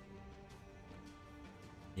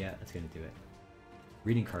 Yeah, that's gonna do it.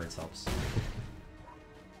 Reading cards helps.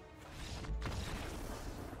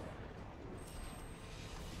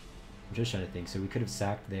 I'm just trying to think. So we could have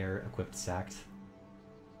sacked there, equipped sacked.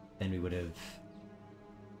 Then we would have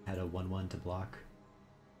had a 1/1 to block.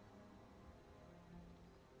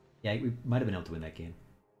 Yeah, we might have been able to win that game.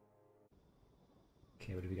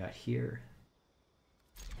 Okay, what do we got here?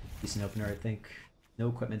 Decent opener, I think. No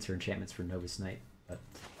equipments or enchantments for Novus Knight, but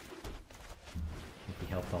we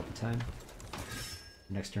helped all the time.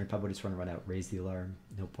 Next turn, probably just want to run out Raise the Alarm.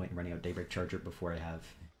 No point in running out Daybreak Charger before I have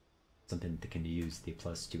something that can use the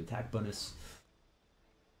 +2 attack bonus.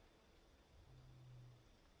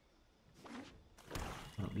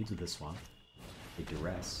 Well, it leaves with the Swamp. A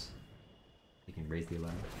Duress. We can Raise the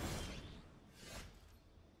Alarm.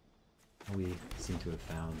 We seem to have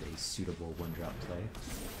found a suitable 1-drop play.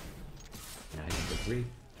 Now hitting for 3.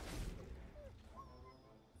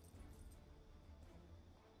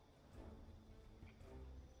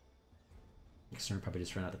 Next turn, probably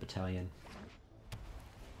just run out the battalion.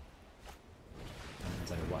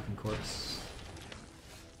 walking corpse.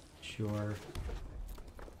 Sure.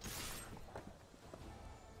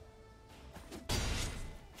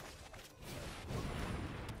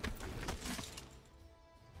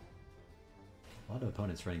 A lot of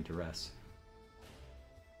opponents running duress.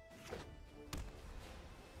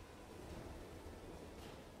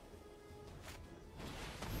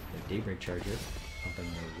 The Daybreak Charger, pumping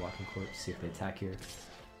the walking corpse, see if they attack here. If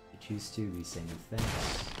they choose to, we say no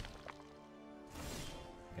thanks.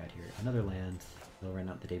 Got here another land. They'll run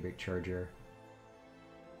out the Daybreak Charger,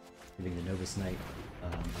 giving the Novus Knight a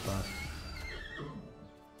buff.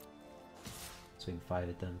 Swing 5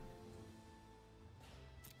 at them.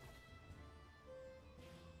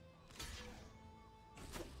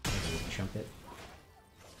 Chump it.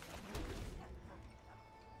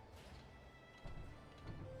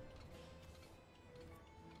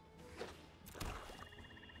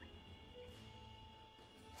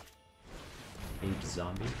 Aged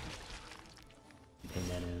zombie. Pay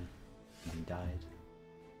mana and died.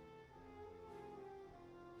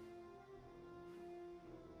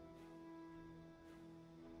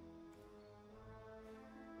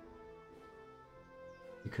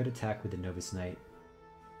 You could attack with the Novus Knight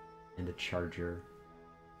and the Charger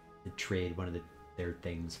to trade one of their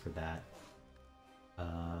things for that.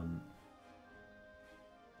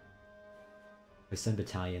 With Sun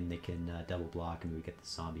Battalion, they can double block and we get the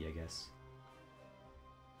zombie, I guess.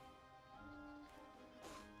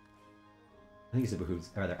 I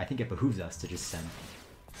think it behooves us to just send.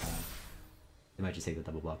 They might just take the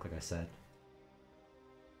double block, like I said.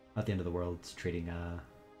 Not the end of the world, trading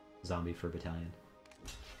zombie for a battalion.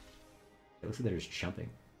 It looks like they're just jumping.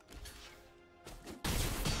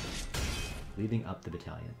 Leaving up the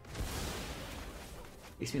battalion.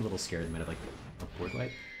 Makes me a little scared they might have like a board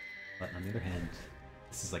wipe. But on the other hand,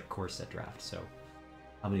 this is like core set draft, so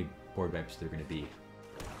how many board wipes there are going to be?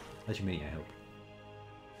 Not too many, I hope.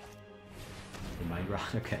 The Mind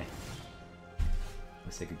Rot, okay.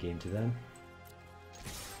 Let's take a game to them.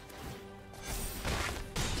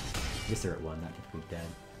 I guess they're at 1, not typically dead.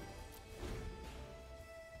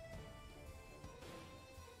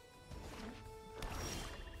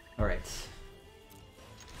 Alright.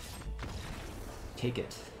 Take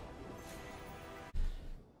it.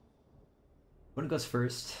 When it goes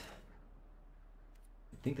first,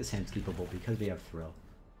 I think this hand's keepable because we have Thrill.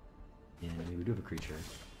 And we do have a creature.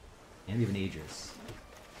 And we have an Aegis.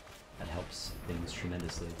 That helps things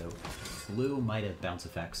tremendously, though. Blue might have bounce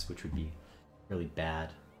effects, which would be really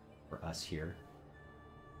bad for us here.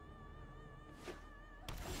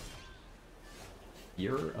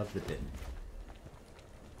 Fear of the Bitten.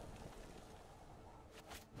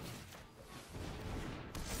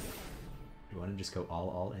 Do you want to just go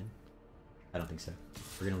all in? I don't think so.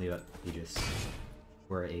 We're going to leave up Aegis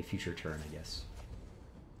for a future turn, I guess.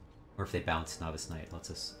 Or if they bounce Novice Knight,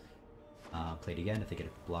 lets us play it again. If they get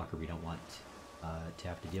a blocker we don't want to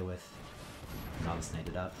have to deal with, Novice Knight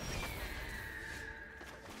it up.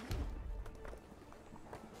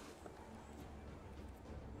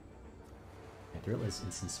 Yeah, Thrill is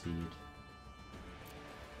instant speed.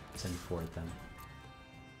 Send 4 at them.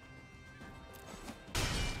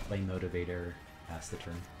 Play Motivator, pass the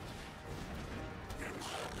turn.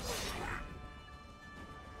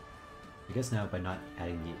 I guess now by not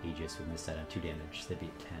adding the Aegis we missed out on 2 damage, so they'd be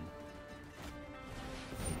at 10.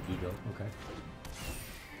 Ego, okay.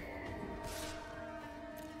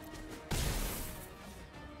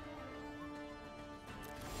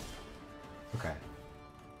 Okay.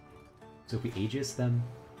 So if we Aegis them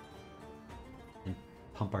and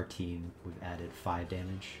pump our team, we've added 5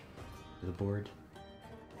 damage to the board.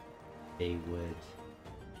 They would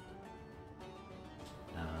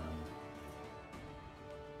I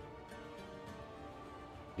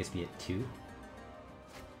guess be at 2.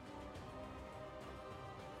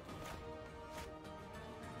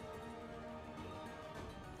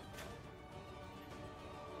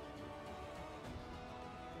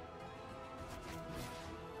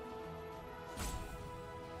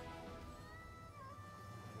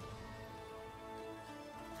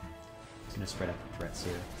 Just gonna spread out the threats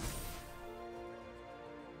here.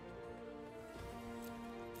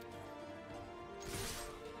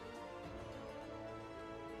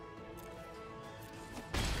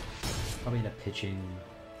 Probably end up pitching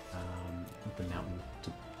the mountain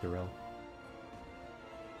to Thrill.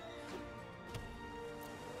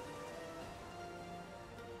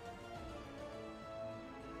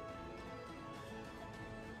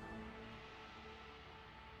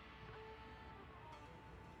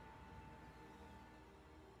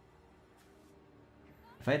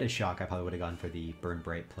 If I had a shock, I probably would have gone for the Burn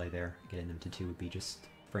Bright play there. Getting them to 2 would be just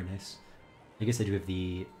very nice. I guess I do have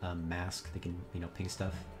the mask that can, ping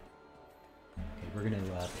stuff. Okay, we're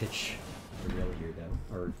gonna pitch the Thrill here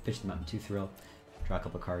though, or pitch the Mountain 2 Thrill. Draw a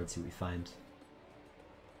couple cards, see what we find.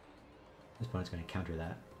 This opponent's gonna counter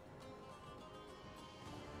that.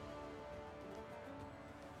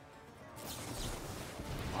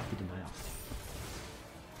 Locky Denial.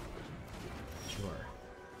 Sure.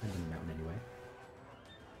 I'm in the mountain anyway.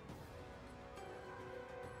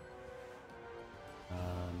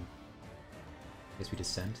 I guess we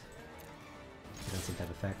descend. We don't seem to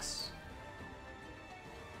have effects.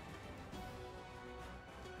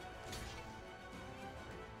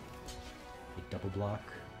 A double block.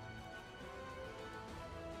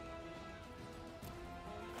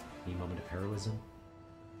 A moment of heroism.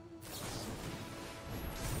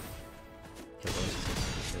 Kill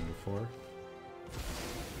those than before.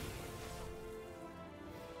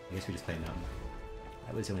 I guess we just play Mountain.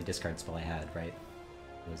 That was the only discard spell I had, right?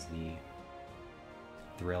 It was the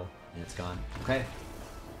Thrill, and it's gone. Okay. Here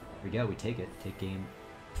we go, we take it. Take game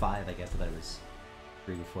 5, I guess. I thought it was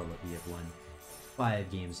 3 before, but we have won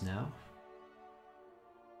 5 games now.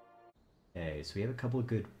 Okay, so we have a couple of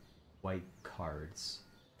good white cards.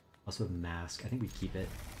 Also have Mask. I think we keep it.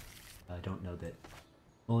 I don't know that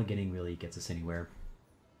mulliganing really gets us anywhere.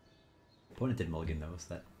 Opponent did mulligan though,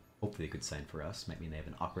 so that hopefully a good sign for us. Might mean they have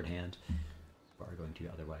an awkward hand, or are going to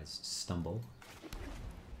otherwise stumble.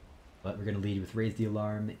 But we're going to lead with Raise the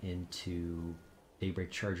Alarm into Daybreak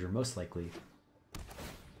Charger, most likely.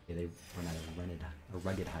 Okay, they run out of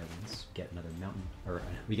Rugged Highlands. Get another mountain, or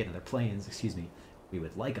we get another plains, excuse me. We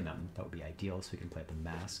would like a mountain, that would be ideal, so we can play the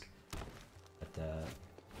Mask. But, I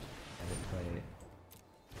would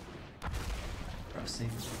play... Crossing.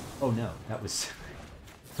 Oh no, that was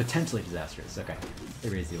potentially disastrous. Okay, they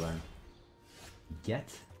Raise the Alarm.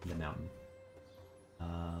 Get the mountain.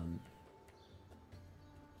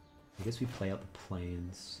 I guess we play out the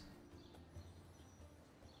plains.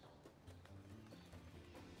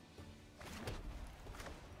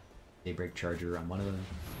 Daybreak Charger on one of them.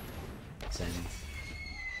 Send.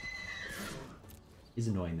 It's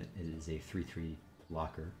annoying that it is a 3/3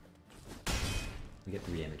 blocker. We get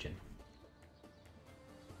 3 damage in.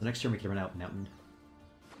 The next turn we can run out Mountain.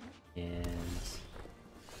 And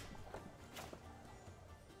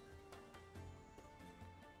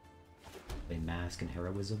play Mask and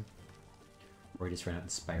Heroism. Or just run out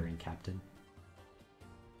Inspiring Captain.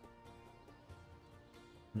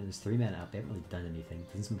 And there's 3 mana out. They haven't really done anything.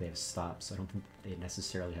 Doesn't seem they have stops, so I don't think they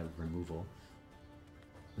necessarily have removal.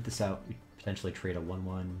 Put this out, we potentially trade a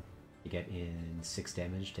 1/1 to get in 6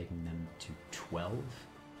 damage, taking them to 12.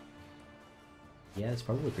 Yeah, it's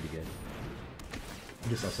probably pretty good. We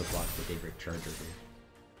just also block the Daybreak Charger here.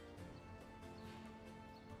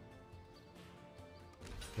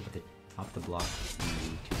 Look at the top of the block, the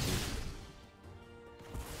 2/2.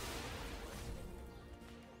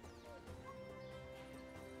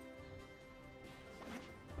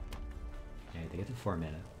 Okay, they get to 4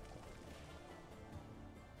 mana.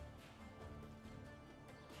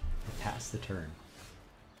 They pass the turn.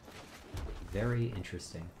 Very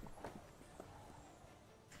interesting.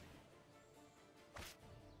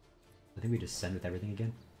 I think we just send with everything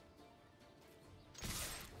again.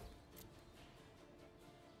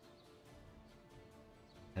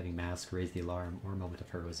 Having Mask, Raise the Alarm, or Moment of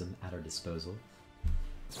Heroism at our disposal.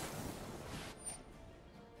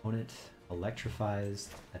 Opponent electrifies.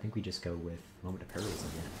 I think we just go with Moment of Heroism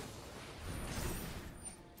again.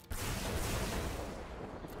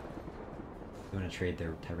 You want to trade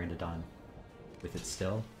their Tyrannodon with it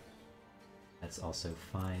still? That's also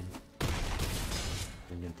fine.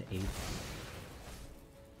 Bring them to 8.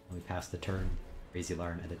 And we pass the turn. Raise the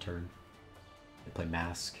Alarm end of turn. They play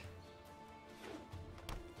Mask.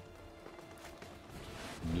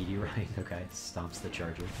 Meteorite, okay, stomps the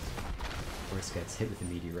Charger. Horse gets hit with a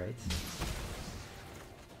Meteorite.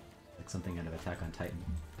 Like something out of Attack on Titan.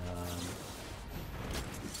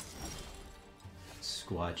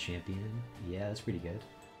 Squad Champion. Yeah, that's pretty good.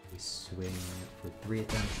 We swing for 3 at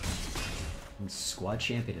them. And Squad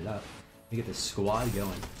Champion it up. We get the squad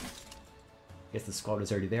going. Guess the squad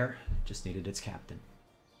was already there, just needed its captain.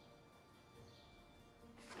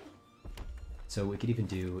 So what we could even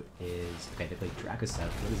do is, okay, they play Dracoset.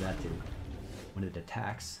 What does that do? When it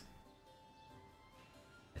attacks,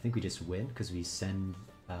 I think we just win because we send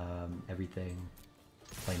everything,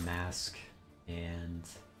 play Mask, and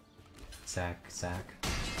sack.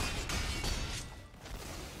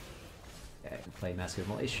 Okay, play Mask of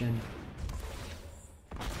Immolation.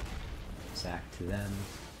 Sack to them.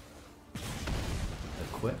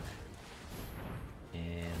 Equip.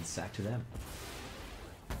 And sack to them.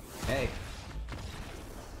 Okay.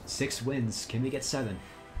 6 wins. Can we get 7?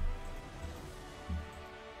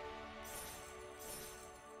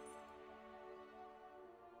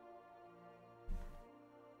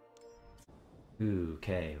 Ooh,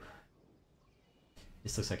 okay.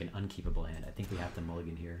 This looks like an unkeepable hand. I think we have to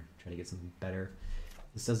mulligan here. Try to get something better.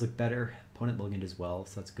 This does look better. Opponent mulliganed as well,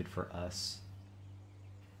 so that's good for us.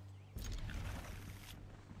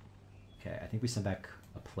 Okay, I think we send back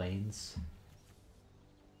a Plains.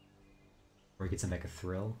 Or we could send back a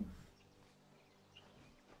Thrill.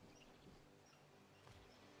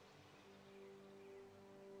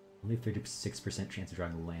 Only 36% chance of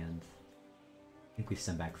drawing a land. I think we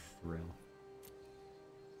send back Thrill.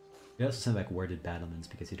 We also send back Warded Battlements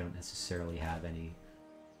because we don't necessarily have any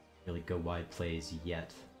really go wide plays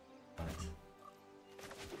yet. But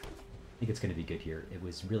I think it's going to be good here. It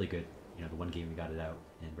was really good, you know, the one game we got it out,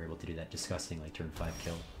 and we're able to do that disgusting like turn 5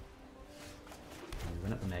 kill. And we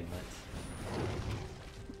run up the Magnet.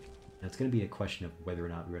 Now it's going to be a question of whether or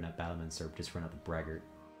not we run out Battlements or just run out the Braggart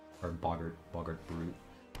or Boggart Brute.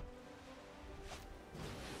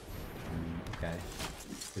 Okay,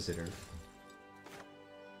 Visitor.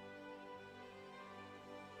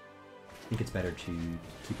 I think it's better to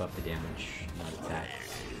keep up the damage, not attack.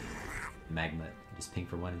 Magma, just ping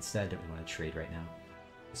for 1 instead. Don't really want to trade right now,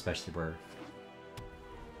 especially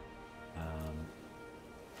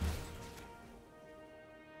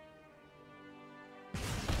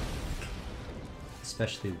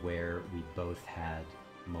where we both had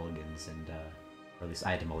mulligans and or at least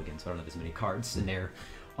I had a mulligan, so I don't have as many cards in there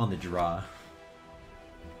on the draw. I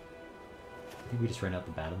think we just ran out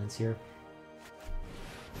the battlements here.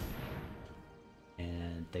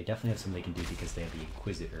 And they definitely have something they can do because they have the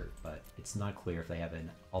Inquisitor, but it's not clear if they have an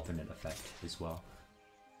alternate effect as well.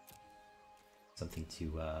 Something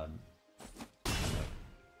to I don't know,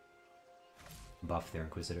 buff their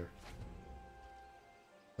Inquisitor.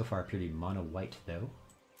 So far pretty mono white though.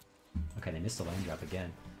 Okay, they missed a land drop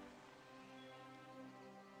again.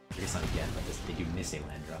 I guess not again, but they do miss a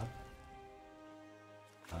land drop.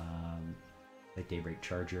 Like Daybreak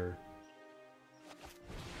Charger.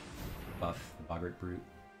 Buff the Boggart Brute.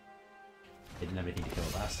 They didn't have anything to kill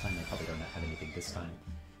it last time, they probably don't have anything this time.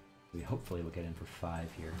 We hopefully will get in for 5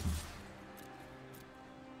 here.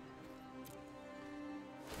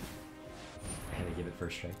 I had to give it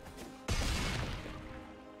first strike.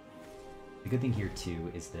 The good thing here too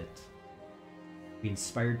is that we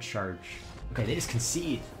Inspired Charge. Okay, they just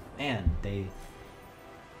concede! Man, they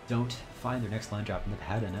don't find their next land drop and they've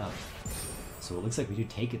had enough. So it looks like we do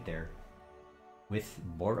take it there with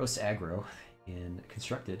Boros Aggro in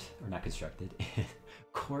Constructed, or not Constructed, in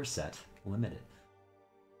Core Set Limited.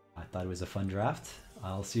 I thought it was a fun draft.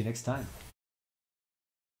 I'll see you next time.